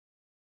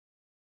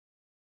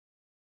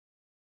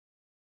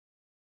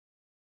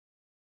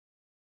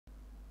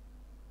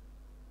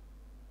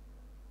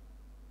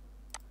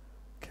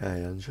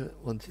Okay, I just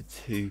wanted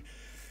to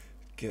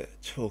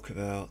talk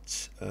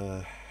about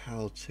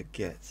how to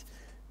get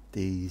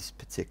these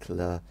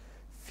particular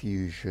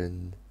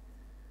fission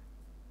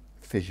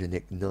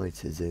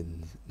igniters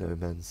in No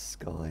Man's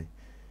Sky.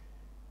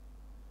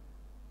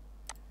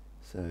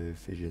 So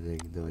fission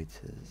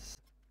igniters.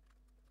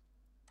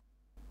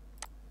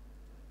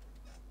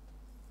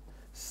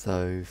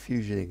 So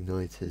fusion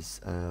igniters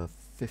are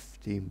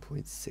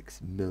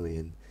 15.6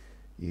 million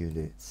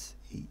units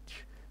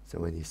each. So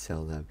when you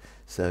sell them,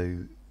 so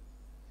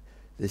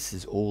this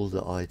is all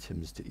the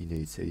items that you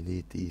need. So you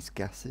need these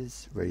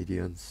gases: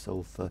 radium,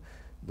 sulfur,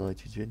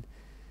 nitrogen,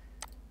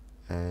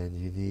 and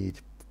you need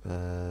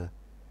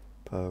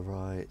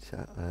pyrite.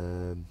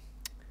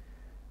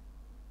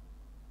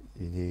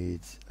 You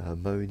need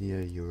ammonia,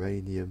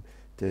 uranium,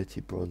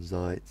 dirty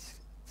bronzite,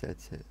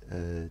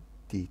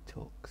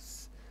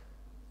 detox,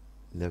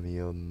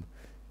 lemium,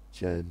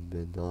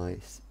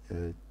 germanite,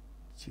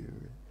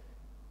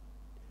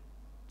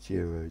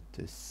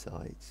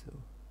 gyrodacite,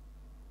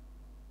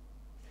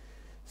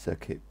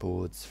 circuit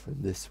boards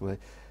from this way.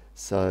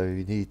 So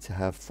you need to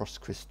have frost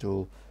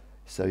crystal.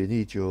 So you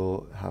need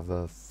have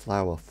a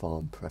flower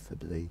farm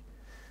preferably,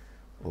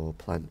 or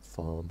plant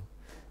farm.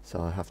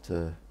 So I have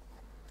to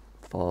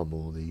farm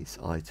all these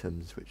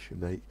items which you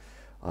make.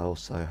 I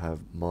also have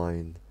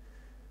mine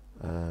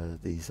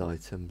these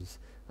items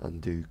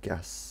and do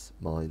gas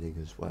mining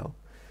as well.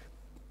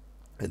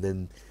 And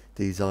then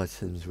these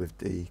items with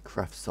the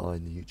craft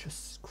sign, you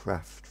just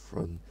craft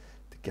from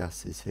the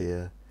gases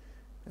here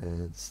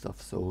and stuff.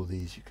 So all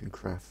these you can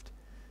craft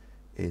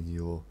in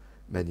your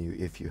menu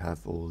if you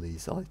have all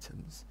these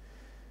items.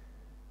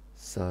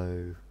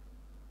 So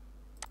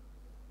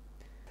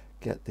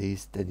get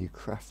these, then you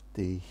craft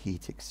the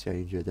heat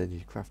exchanger, then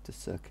you craft a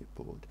circuit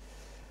board,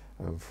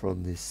 and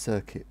from this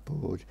circuit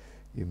board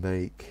you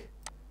make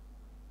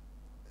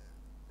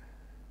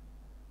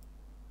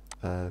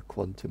a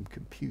quantum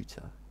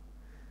computer.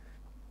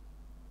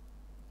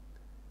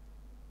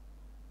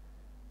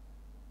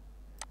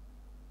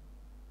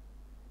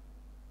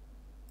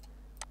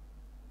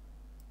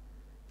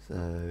 So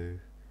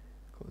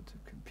quantum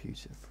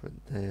computer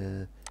from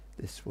there.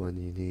 This one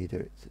you need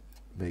it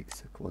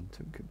makes a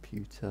quantum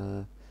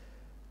computer,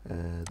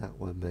 and that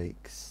one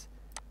makes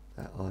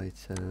that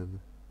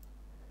item.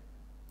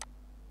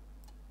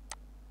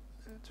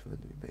 That's when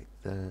we make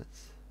that,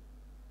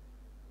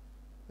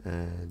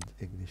 and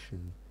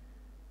ignition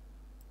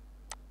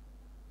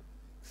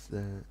makes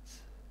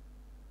that.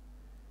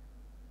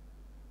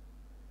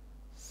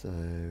 So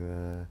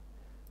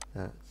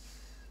that's,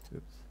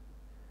 oops,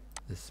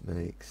 this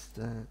makes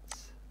that.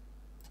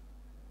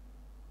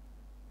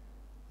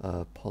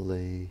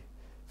 Poly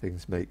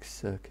things make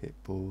circuit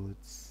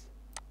boards.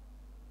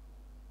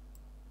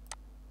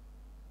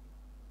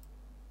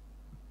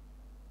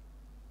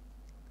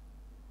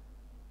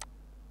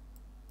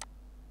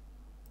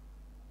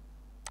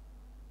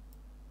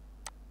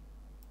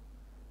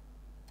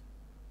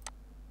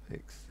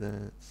 Makes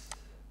that.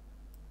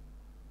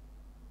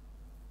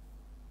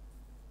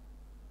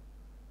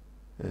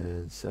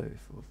 And so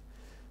forth.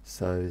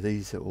 So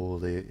these are all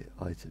the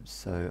items.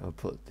 So I'll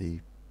put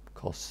the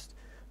cost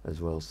as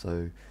well,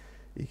 so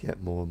you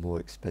get more and more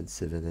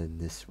expensive, and then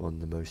this one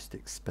the most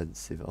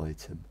expensive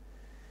item.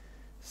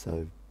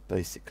 So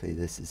basically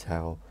this is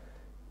how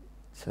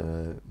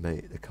to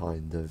make the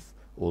kind of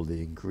all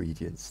the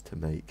ingredients to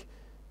make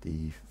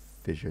the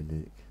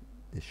fission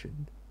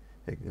ignition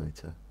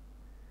igniter.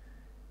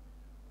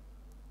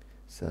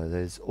 So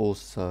there's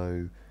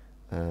also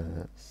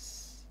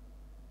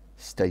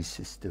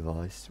Stasis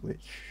device,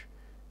 which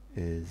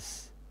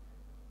is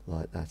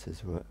like that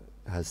as well,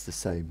 has the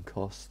same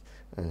cost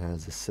and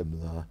has a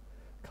similar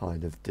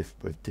kind of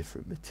with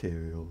different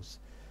materials,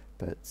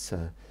 but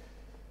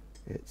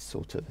it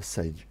sort of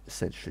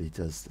essentially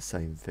does the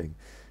same thing.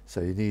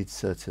 So you need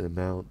certain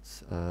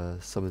amounts.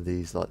 Some of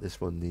these, like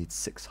this one, needs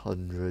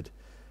 600,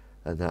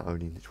 and that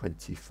only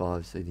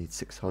 25. So you need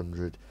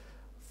 600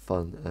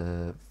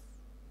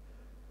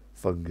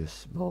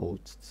 fungus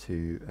mold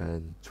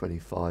and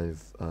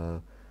 25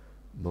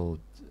 mold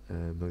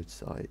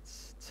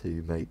sites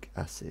to make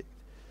acid.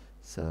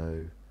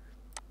 So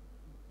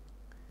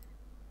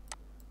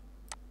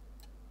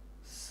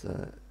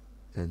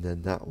and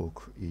then that will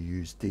you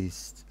use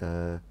these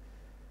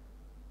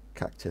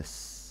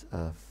cactus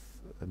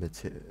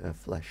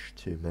flesh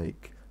to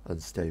make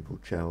unstable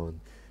gel, and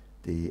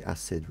the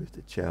acid with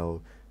the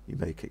gel you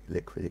make it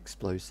liquid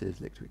explosive.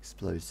 Liquid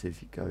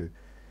explosive you go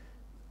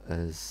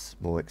as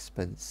more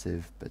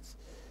expensive, but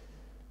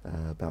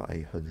about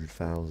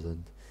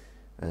 800,000,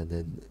 and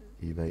then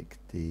you make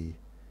the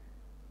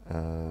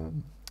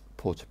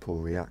portable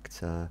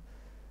reactor.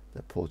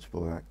 The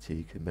portable reactor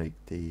you can make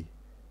the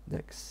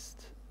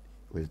next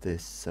with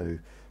this. So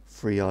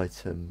 3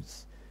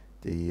 items: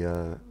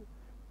 the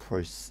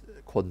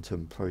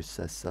quantum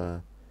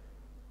processor,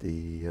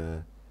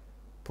 the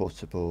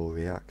portable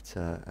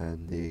reactor,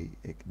 and the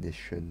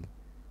ignition,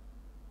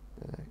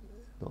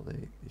 not the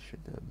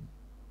ignition,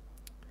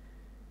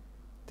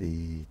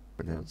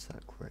 pronounce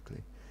that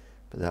correctly,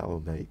 but that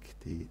will make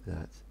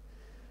that.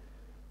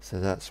 So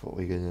that's what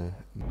we're gonna.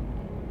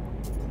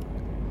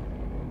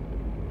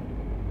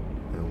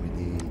 And we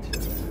need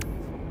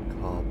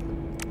carbon.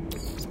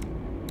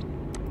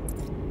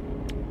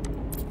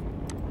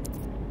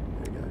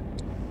 There we go.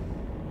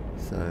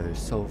 So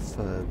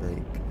sulfur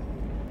make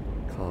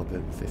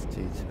carbon 50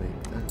 to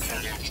make that.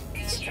 Product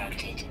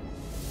constructed.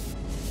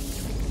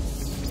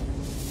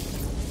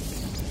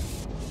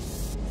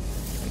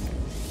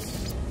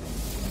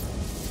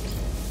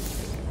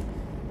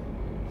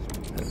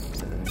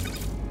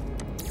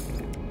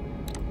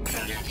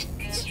 Product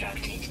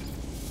constructed.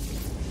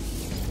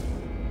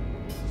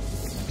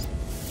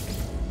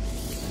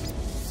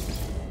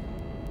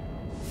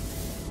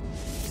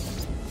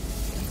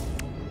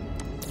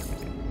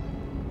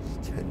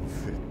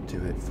 Do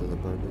it for the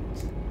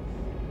moment.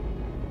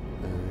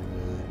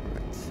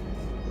 Right.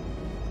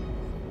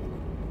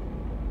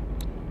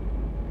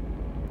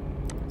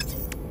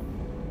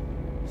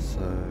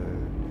 So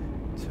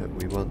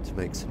we want to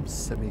make some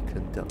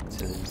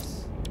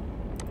semiconductors.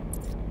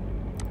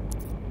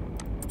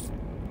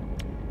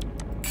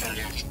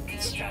 Product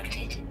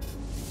constructed.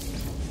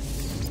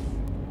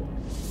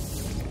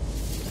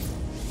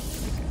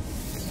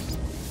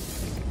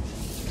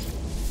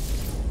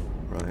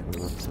 Right,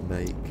 we want to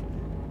make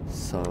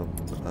some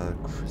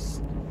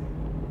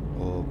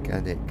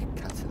organic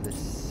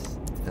catalysts.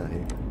 No,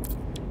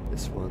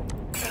 this one.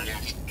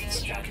 Product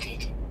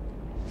constructed.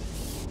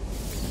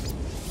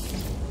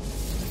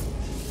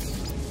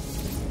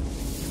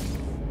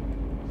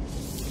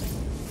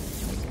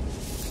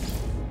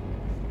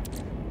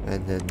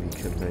 And then we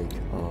can make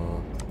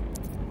our.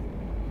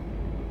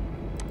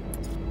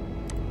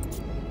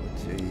 What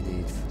do you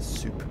need for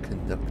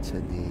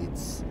superconductor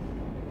needs?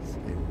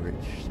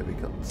 Enriched. So we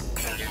got.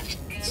 Product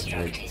Make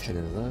constructed. 10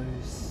 of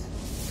those.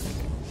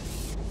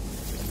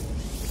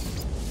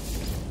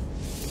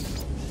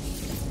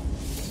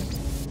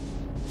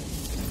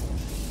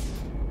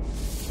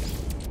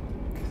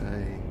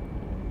 Okay.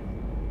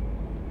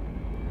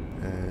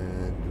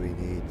 And we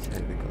need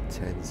 10, we got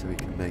 10, so we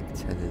can make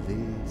 10 of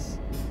these.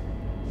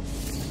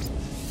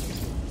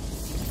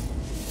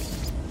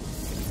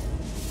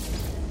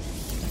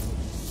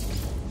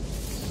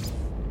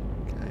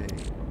 Okay.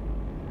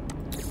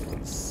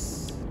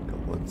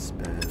 Got one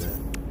spare there.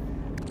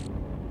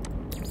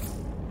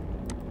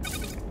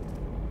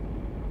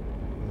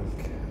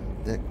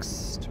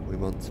 Next, we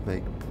want to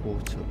make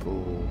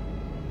portable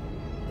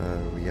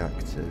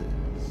reactors.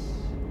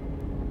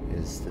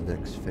 Is the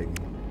next thing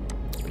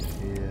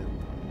here.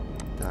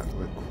 That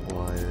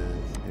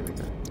requires. Here we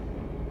go.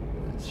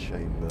 Let's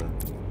chamber.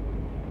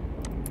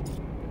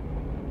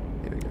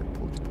 Here we go.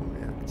 Portable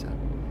reactor.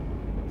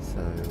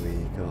 So we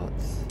got.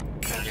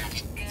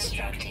 Product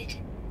constructed.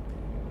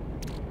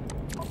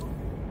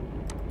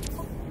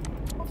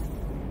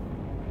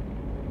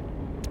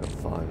 Got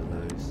 5 of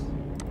those.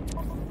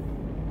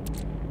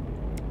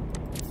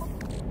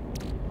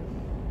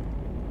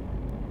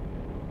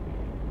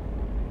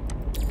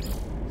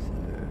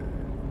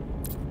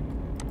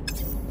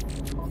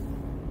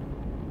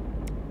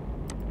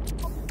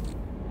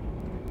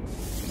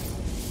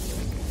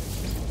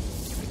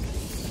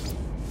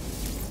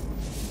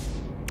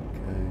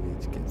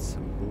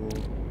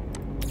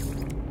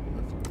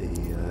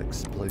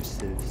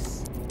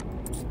 Explosives.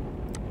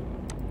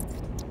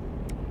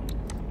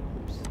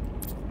 Oops.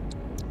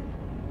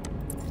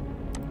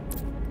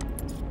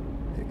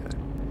 There you go.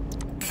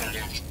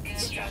 Product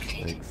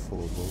constructed. Make 4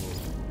 more.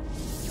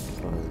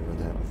 Finally run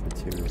out of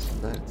materials from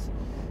that.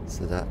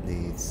 So that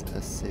needs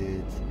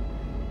acid.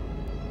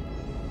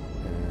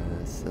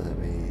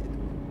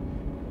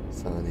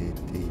 So I need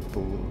the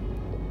ball.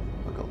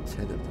 I got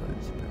 10 of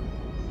those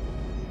apparently.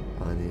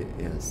 I need,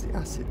 yeah, it's the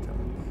acid that I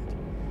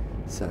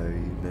need. So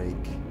you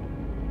make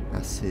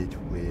acid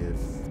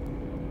with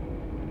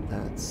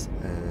that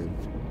and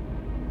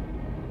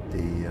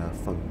the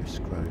fungus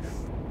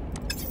growth.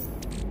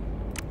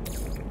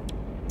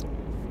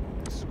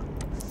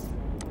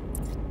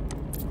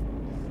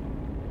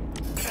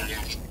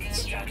 Product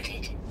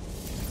constructed.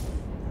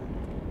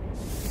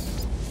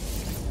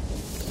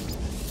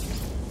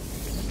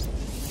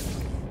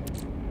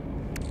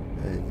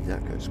 And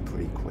that goes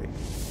pretty quick.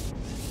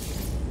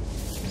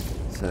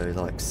 So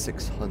like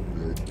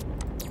 600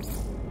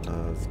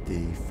 of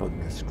the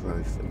fungus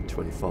growth and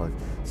 25.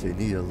 So you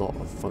need a lot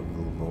of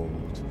fungal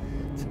mold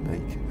to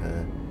make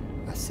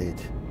acid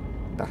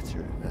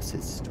battery,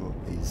 acid store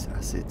these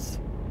acids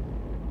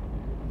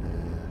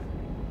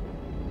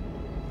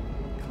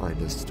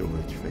kind of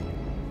storage thing.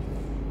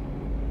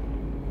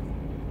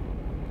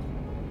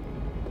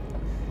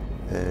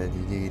 And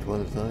you need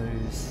one of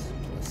those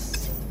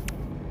plus.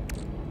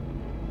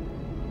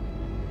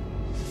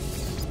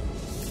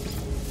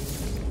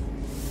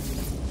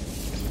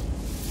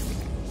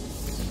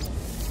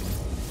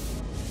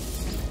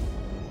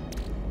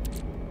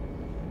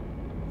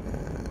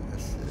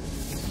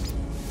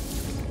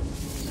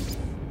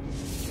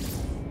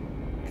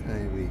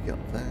 We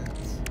got that.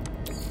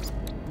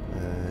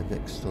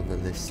 Next on the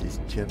list is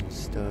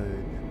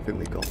gemstone. I think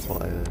we got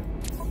fire.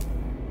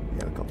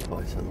 Yeah, I've got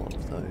quite a lot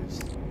of those.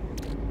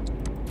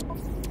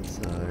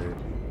 So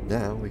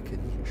now we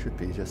should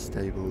be just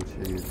able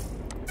to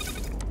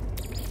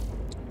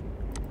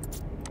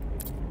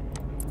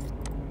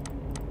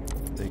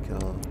make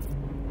our...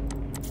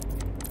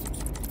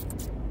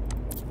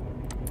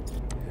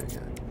 Here we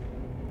go.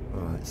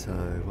 Alright, so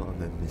what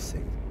am I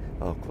missing?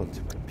 Oh,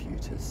 quantum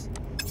computers.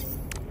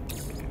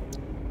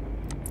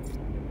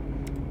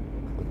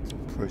 Quantum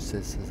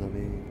processors, I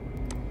mean.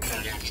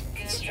 Product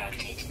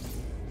constructed.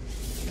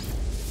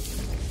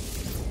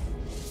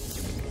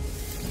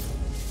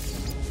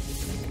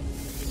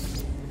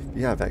 If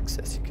you have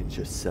excess, you can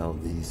just sell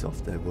these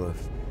off. They're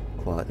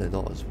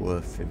not as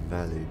worth in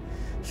value.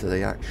 So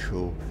the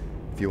actual,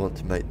 if you want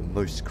to make the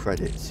most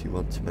credits, you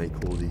want to make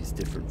all these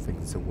different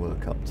things and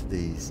work up to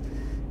these,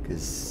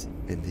 because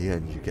in the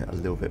end you get a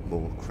little bit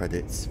more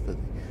credits for the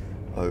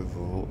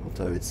overall,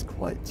 although it's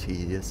quite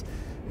tedious.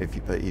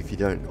 But if you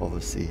don't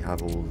obviously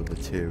have all the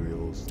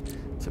materials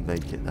to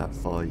make it that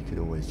far, you can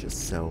always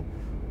just sell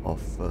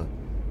off for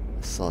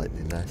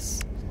slightly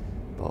less,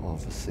 but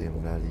obviously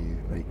in value you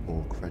make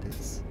more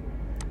credits.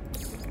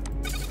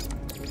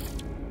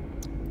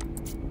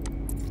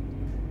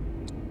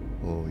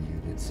 Or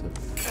units of...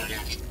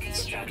 Product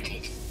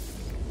constructed.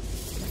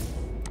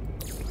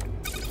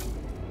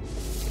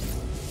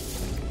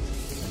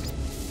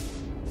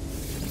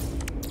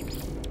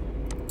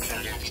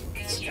 Product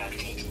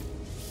constructed.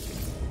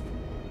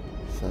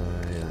 So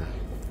yeah,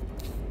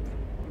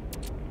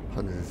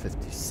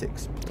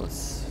 156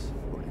 plus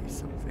 40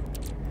 something.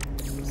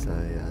 So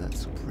yeah,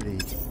 that's pretty...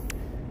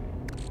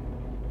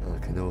 I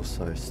can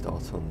also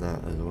start on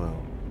that as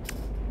well.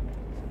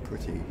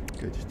 Pretty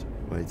good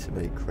way to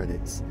make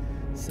credits,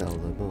 sell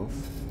them off.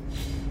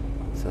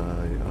 So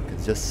I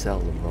can just sell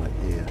them right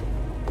here.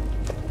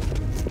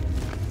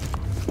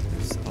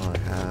 Because I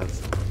have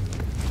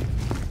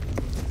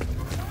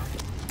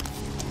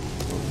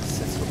all the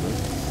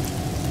settlements.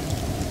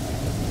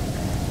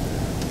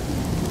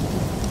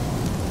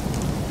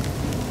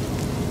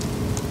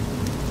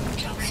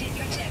 Toxic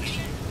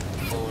protection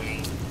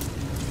falling.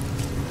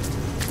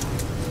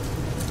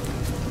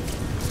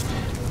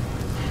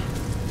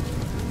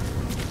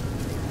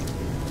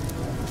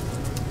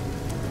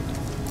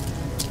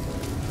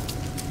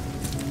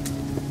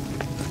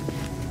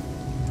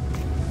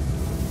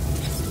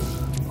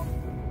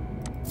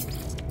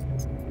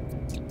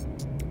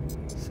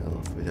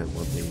 We don't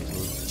want these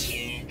ones.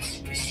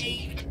 Units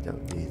received.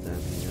 Don't need them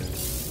either.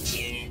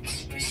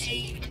 Units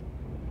received.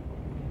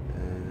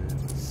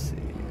 Let's see.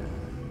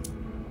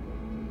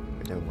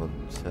 We don't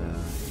want.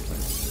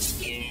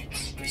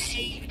 Units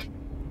received.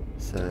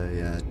 So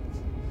yeah.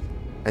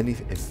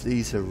 If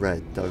these are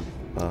red, don't.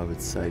 I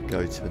would say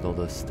go to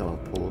another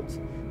starport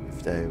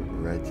if they're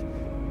red,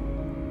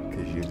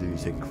 because you're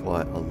losing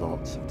quite a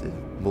lot.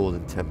 More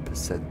than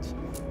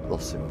 10%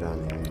 loss in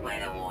value.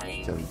 Weather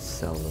warning. Don't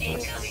sell them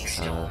Incoming at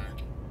storm.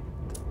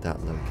 that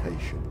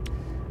location.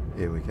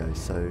 Here we go.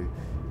 So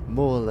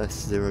more or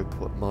less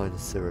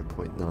minus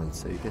 0.9.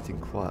 So you're getting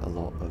quite a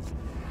lot of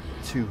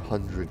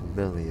 200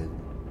 million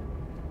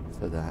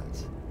for that.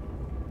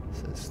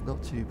 So it's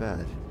not too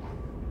bad.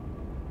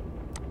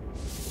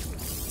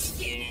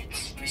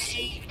 Units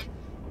received.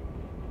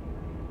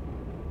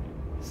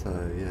 So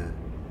yeah,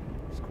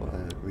 it's quite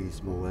a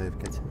reasonable way of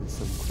getting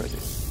some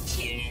credit.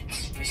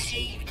 Units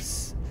received.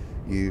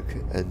 You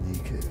can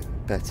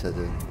better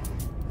than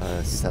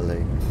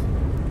selling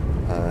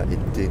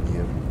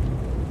Indinium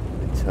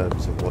in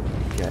terms of what you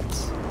get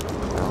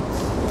out.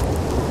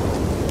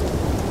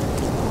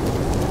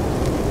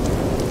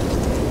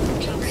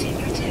 Toxic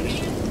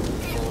protection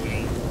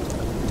falling.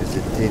 Because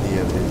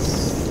Indinium is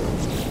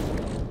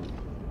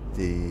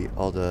the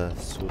other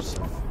source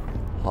of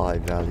high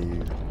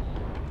value.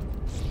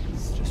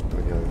 Let's just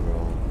bring over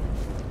our...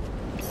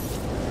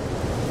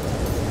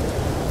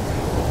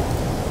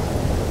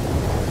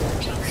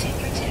 Toxic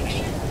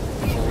protection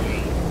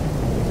falling.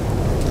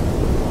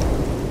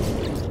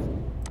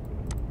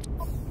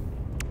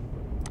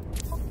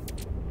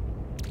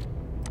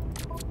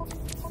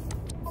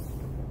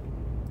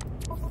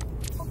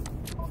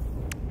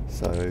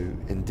 So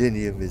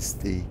Indinium is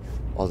the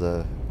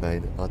other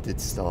main. I did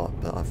start,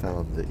 but I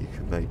found that you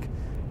can make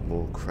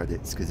more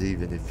credits, because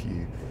even if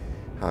you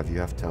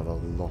have to have a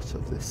lot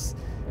of this,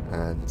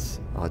 and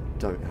I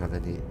don't have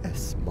any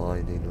S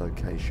mining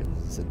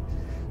locations, and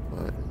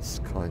it's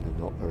kind of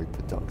not very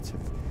productive.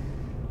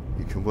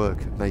 You can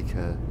make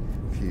a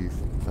few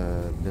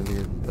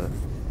million, but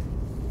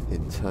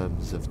in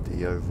terms of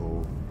the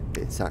overall,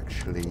 it's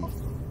actually,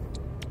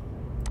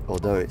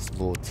 although it's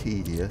more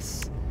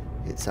tedious,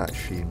 it's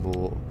actually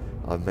more,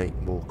 I make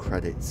more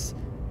credits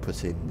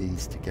putting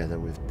these together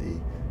with the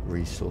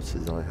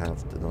resources I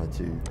have than I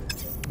do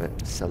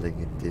selling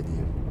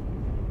Indinium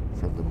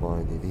from the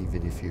mining.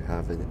 Even if you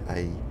have an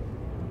A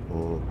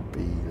or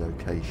B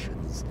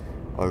locations,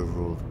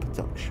 overall the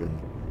production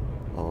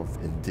of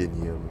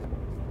Indinium,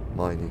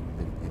 mining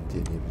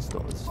Indinium is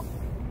not as,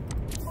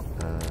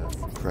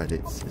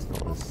 credits is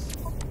not as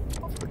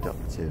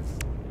productive.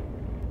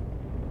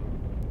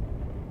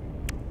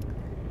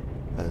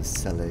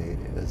 selling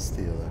as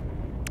the other.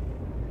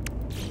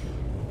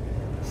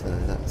 So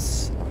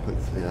that's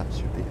hopefully that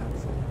should be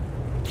helpful.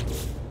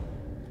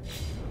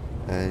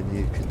 And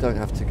you don't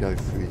have to go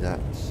through that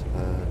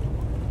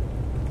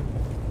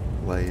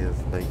way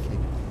of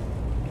making.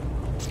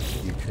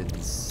 You can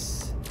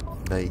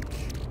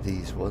make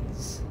these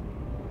ones.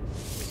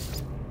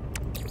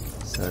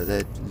 So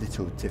they're a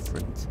little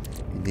different.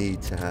 You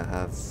need to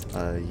have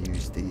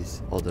used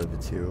these other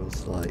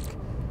materials like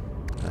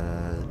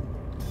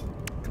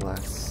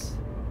glass.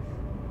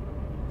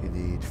 You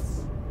need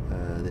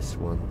this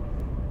one,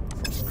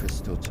 frost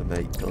crystal, to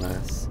make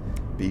glass.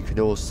 But you can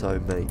also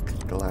make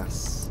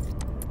glass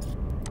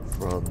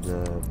from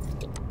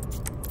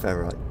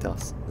ferrite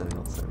dust. No,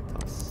 not ferrite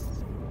dust.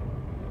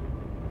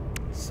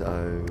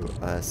 So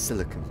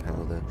silicon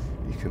powder.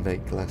 You can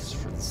make glass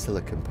from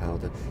silicon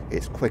powder.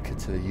 It's quicker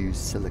to use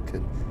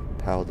silicon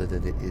powder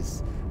than it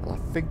is. And I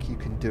think you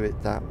can do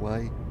it that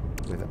way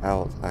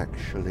without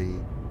actually.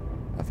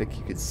 I think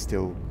you can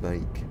still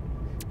make.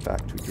 In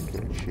fact, we can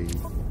actually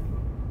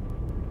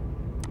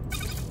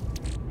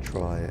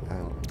try it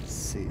out and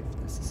see if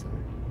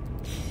necessary.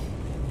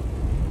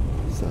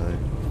 So.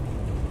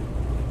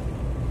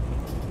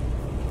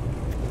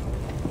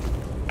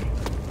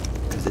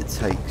 Because it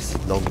takes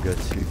longer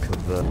to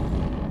convert.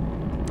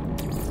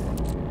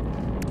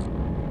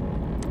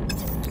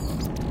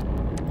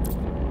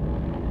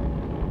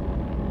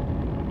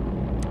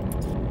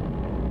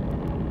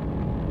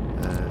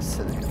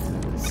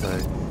 Silicon. So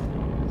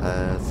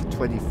for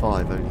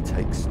 25 only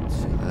takes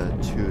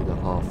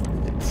 2.5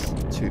 minutes.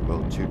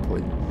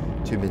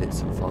 2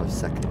 minutes and 5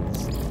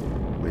 seconds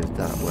with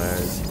that.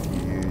 Whereas if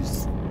you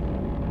use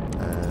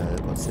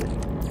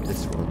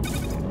this one,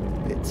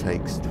 it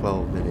takes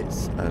 12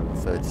 minutes and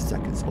 30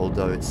 seconds,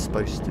 although it's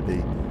supposed to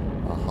be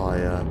a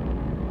higher,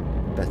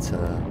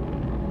 better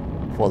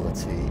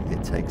quality.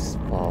 It takes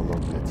far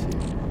longer to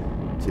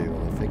do,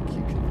 and I think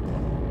you can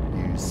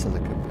use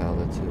silicon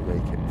powder to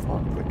make it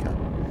far quicker.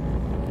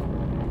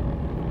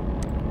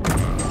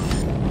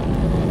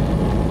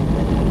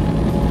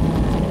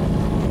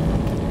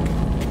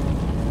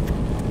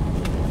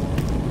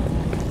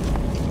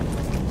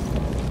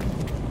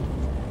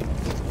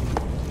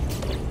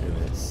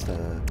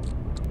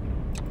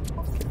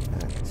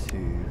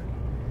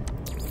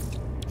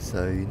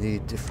 So you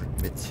need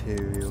different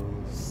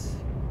materials.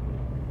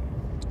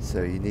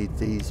 So you need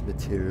these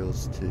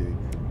materials to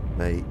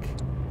make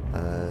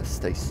a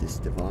stasis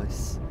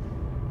device.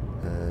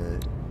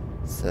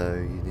 So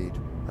you need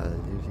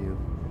lithium,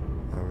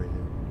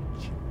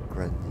 orange,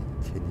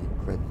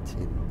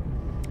 grantin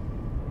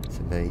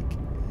to make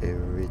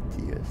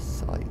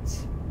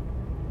iridesite.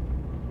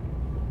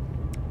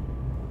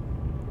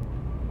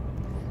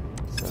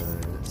 So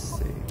let's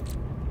see.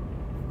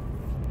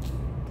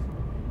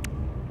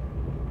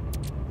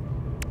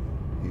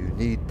 You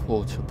need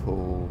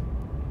portable.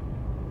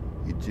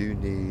 You do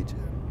need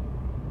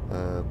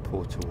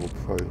portable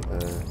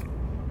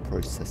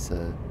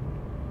processor,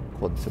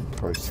 quantum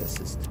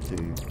processors to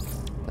do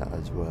that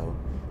as well.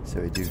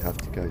 So we do have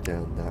to go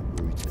down that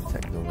route of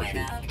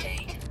technology.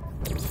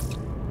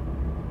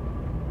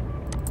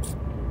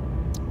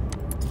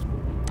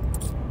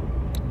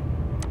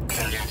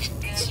 Product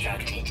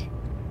constructed.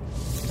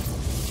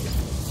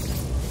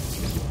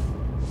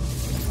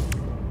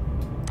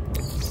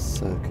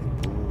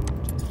 Circuit board.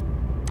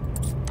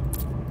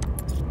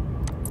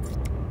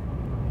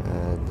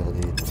 And I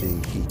need the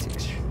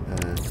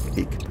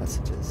heat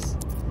capacitors.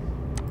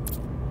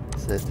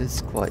 So this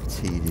is quite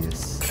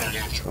tedious.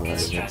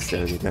 That's the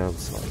only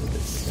downside of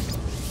this.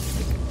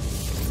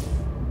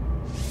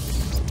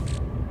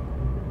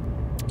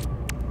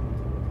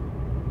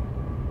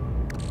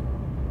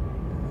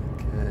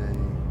 Okay,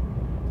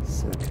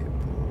 circuit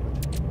board.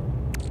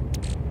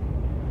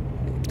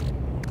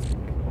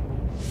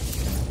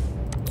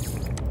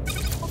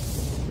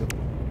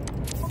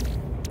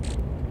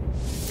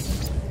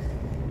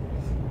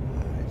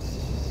 Alright,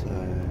 so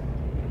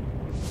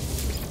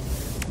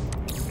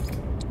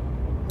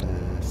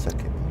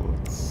circuit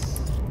boards.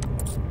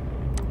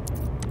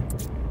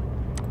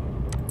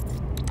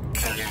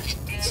 Product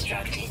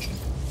constructed.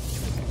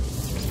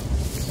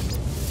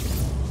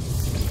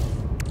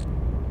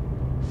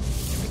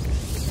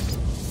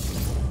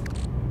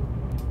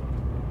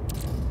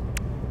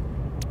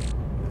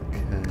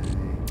 Okay.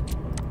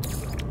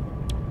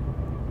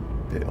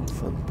 Bit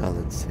off on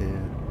balance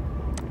here.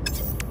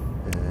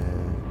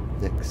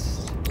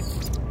 Next.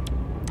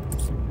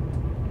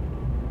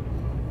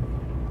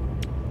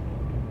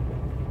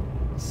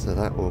 So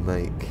that will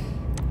make.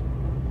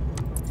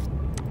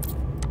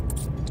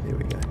 Here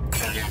we go.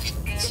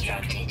 Product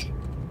constructed.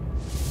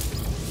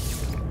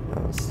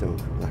 Oh, I'm still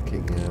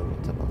lacking.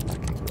 What am I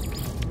lacking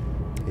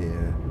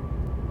here?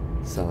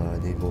 So I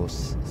need more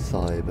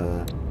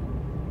cyber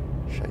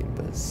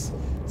chambers.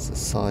 So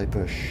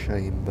cyber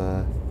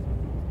chamber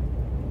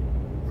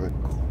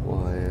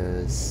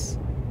requires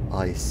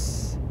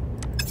ice.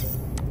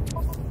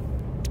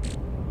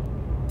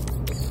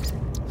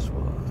 That's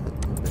what the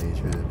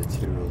major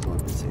materials I'm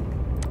missing.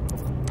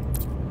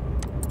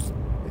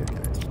 Here we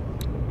go.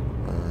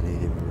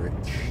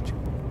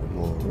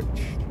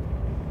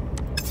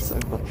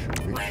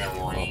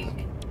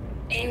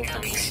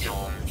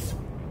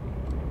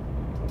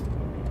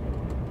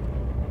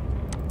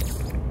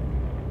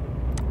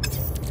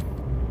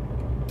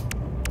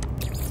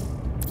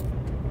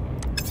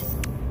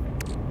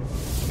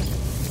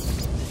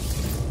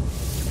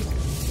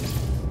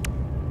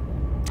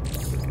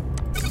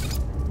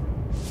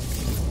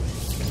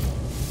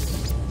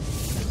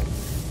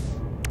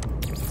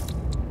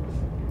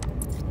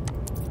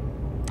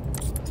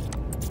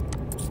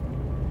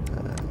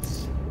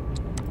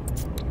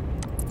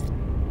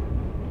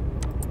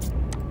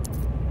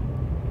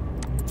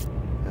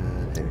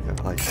 we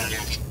go, ice.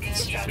 Product So we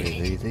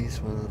constructed. need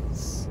these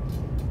ones.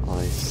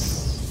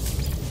 Ice.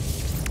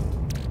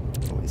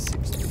 Always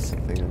seems to be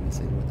something I'm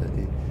missing. I don't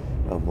need.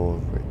 Oh, more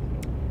of it.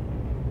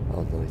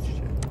 Oh,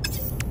 nitrogen.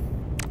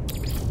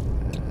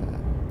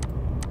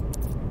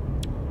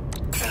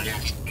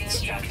 Product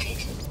constructed.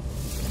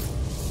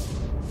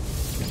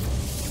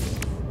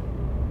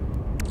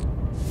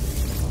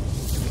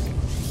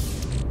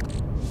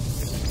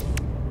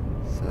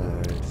 So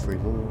 3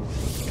 more.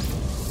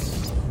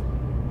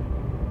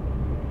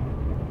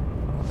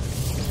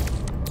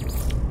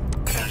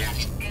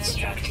 Product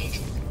constructed.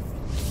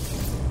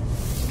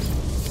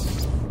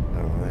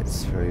 Alright,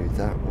 so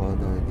that one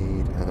I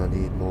need, and I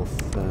need more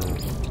fur.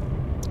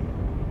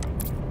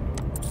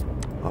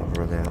 I've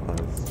run out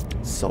of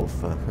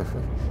sulfur.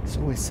 It's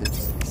always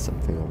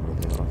something I'll run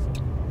out of.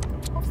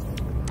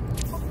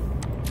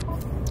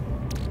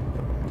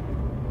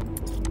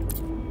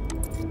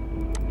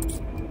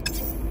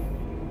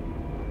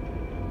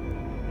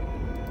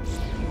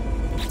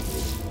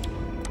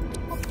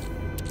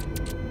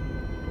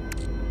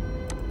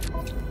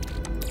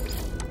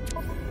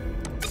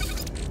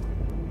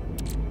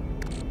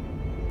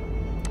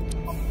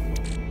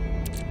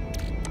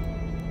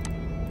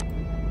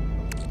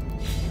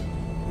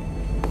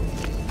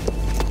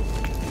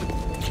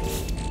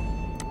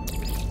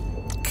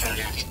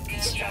 Product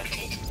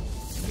constructed.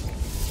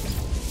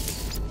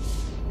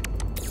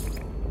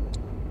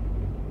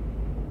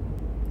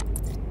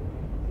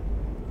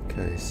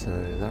 Okay, so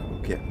that will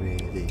get me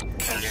the...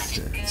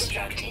 Product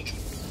constructed.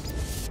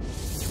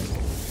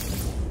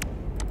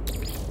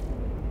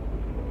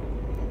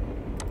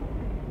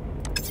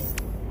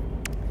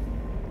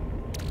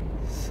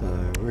 So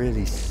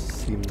really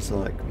seems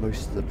like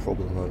most of the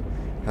problem I'm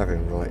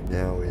having right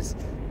now is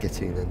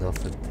getting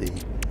enough of the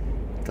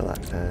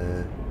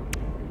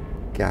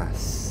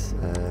gas,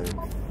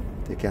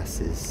 the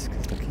gases,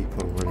 because I keep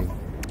on running,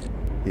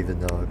 even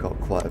though I got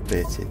quite a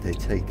bit, they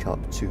take up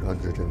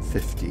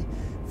 250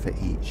 for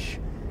each,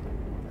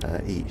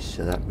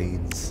 so that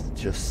means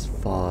just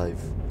 5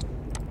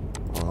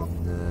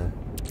 on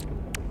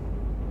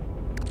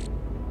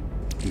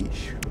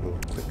each will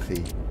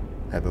quickly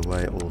ebb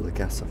away all the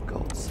gas I've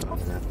got, so I'm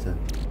going to have to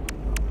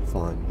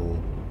find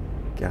more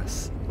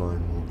gas,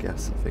 mine more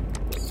gas, I think.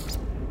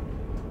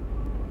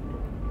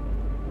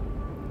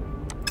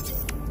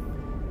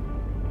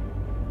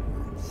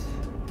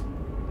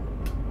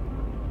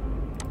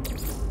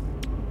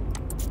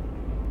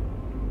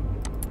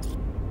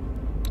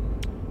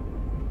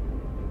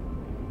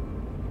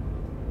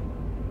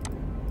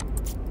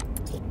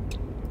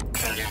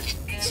 Product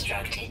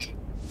constructed.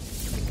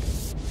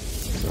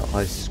 The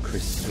ice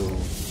crystal,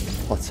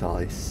 hot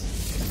ice.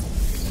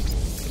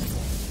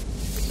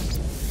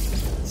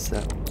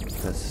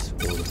 That's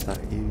all of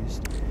that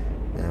used.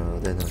 Now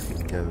then I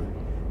can go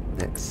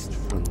next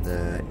from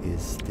there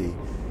is the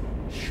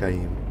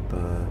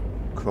chamber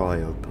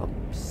cryo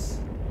pumps.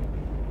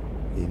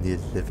 You need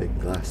living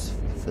glass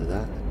for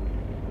that,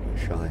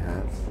 which I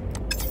have.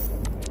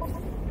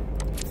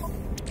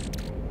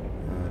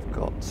 I've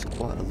got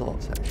quite a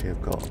lot actually,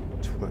 I've got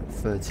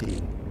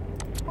 13.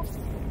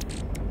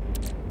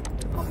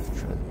 I've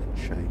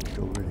changed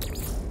already.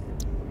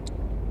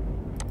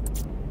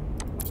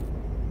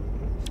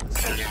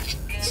 Product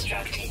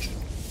constructed.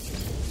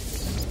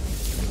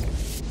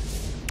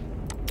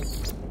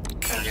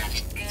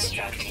 Product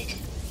constructed.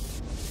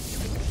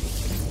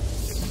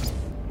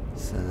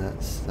 So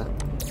that's that.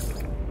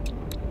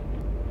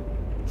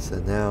 So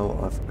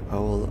now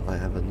I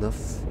have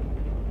enough.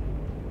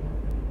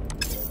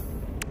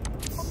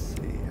 Let's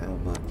see how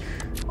much.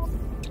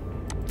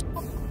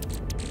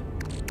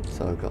 So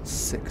I've got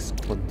 6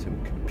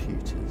 quantum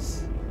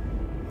computers,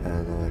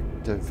 and I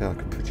don't think I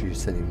can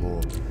produce any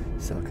more,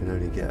 so I can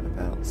only get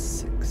about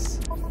 6.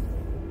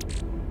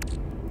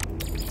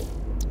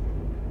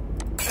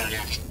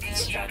 Product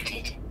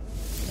constructed.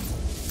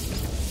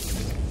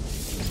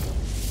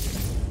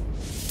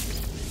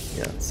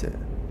 Yeah, that's it.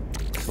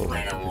 That's all I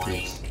Weather can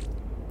warning. produce.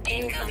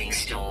 Incoming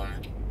storm.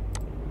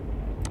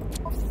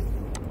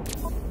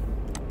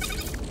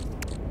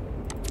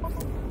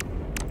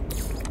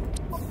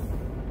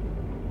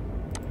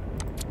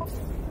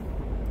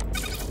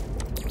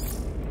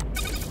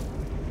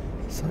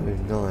 So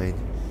 9.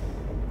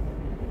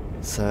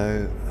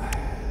 So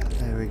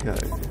there we go.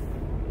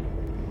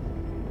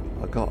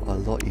 I got a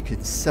lot. You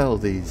could sell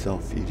these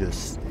off. You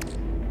just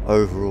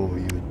overall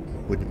you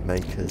wouldn't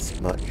make as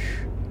much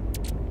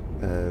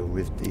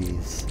with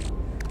these.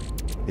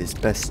 It's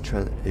best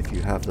if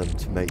you have them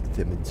to make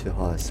them into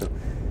higher. So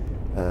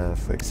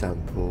for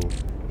example,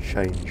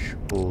 change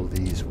all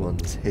these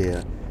ones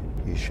here.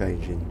 You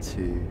change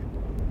into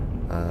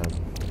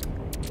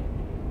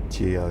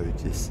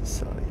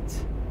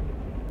geodesite.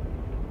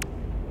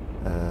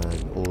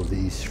 And all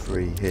these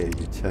 3 here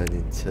you turn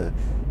into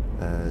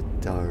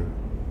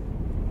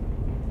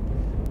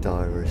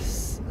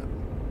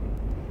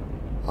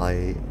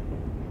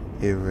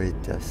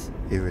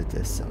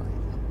iridescite,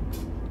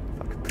 if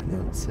I can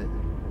pronounce it.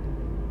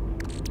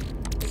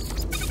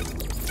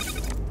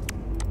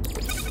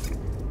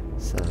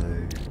 So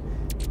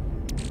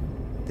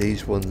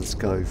these ones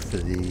go for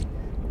the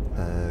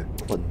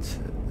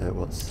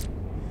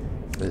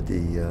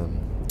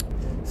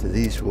so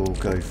these will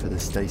go for the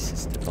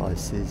stasis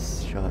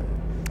devices,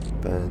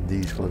 and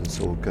these ones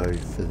will go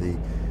for the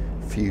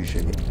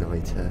fusion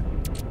igniter.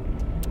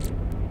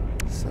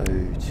 So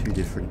 2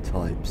 different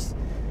types,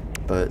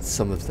 but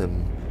some of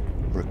them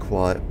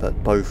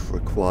both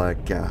require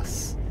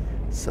gas,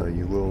 so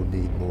you will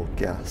need more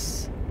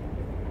gas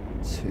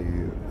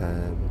to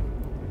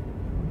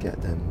get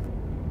them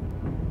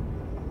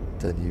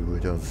than you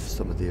would of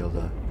some of the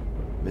other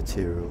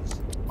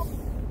materials.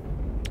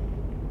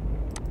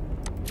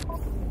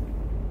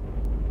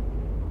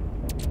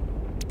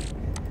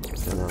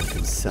 So now I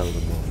can sell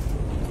them off.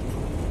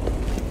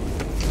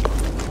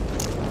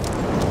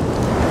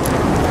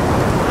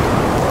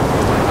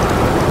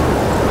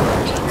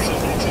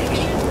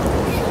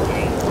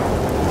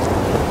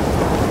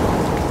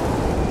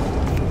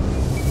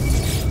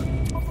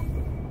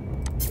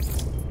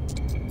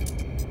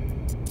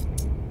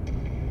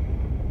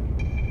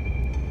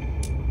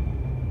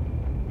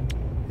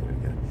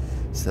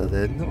 So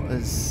they're not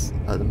as,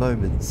 at the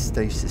moment,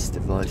 stasis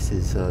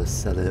devices are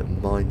selling at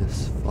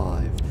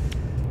 -5,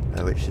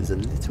 which is a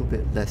little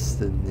bit less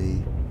than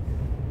the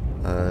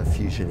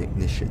fusion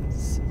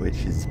ignitions,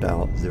 which is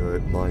about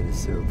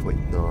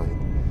 -0.9.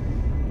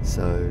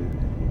 So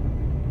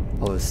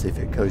obviously if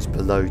it goes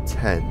below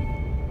 10,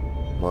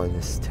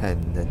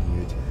 -10, then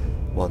you'd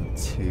want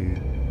to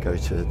go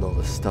to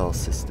another star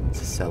system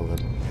to sell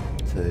them,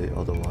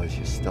 otherwise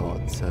you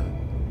start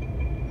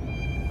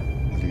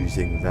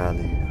losing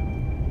value.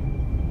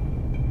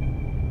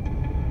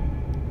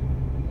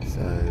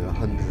 So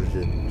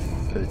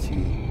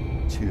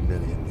 132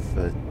 million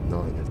for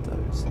 9 of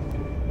those.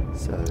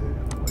 So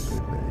quite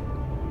good, really.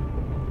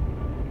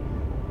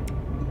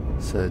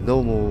 So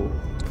normal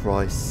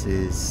price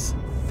is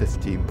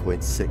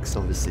 15.6.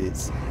 Obviously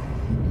it's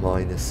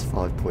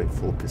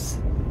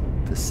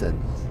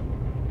 -5.4%.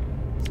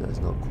 So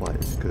it's not quite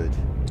as good.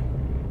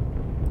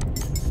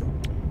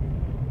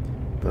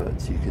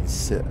 But you can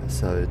sit.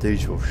 So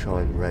these will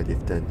shine red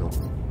if they're not.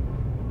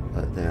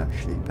 They're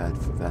actually bad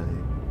for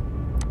value.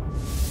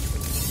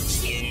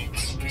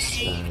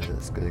 So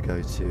that's going to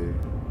go to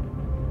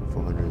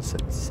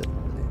 477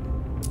 million.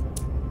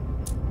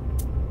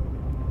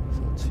 It's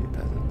not too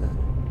bad on that.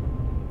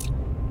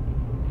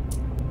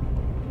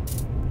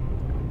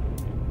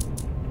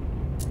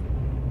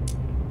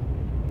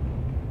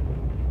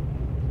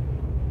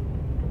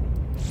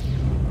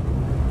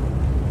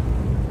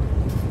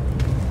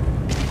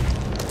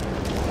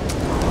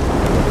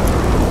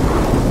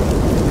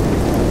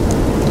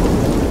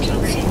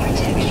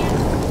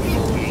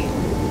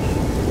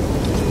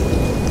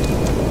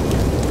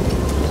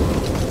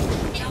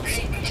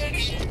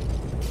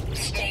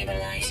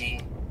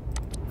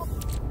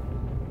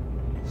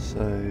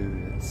 So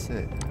that's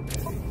it,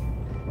 really.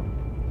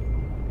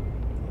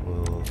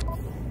 Or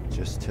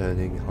just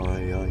turning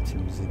high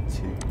items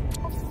into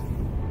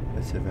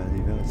better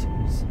value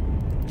items.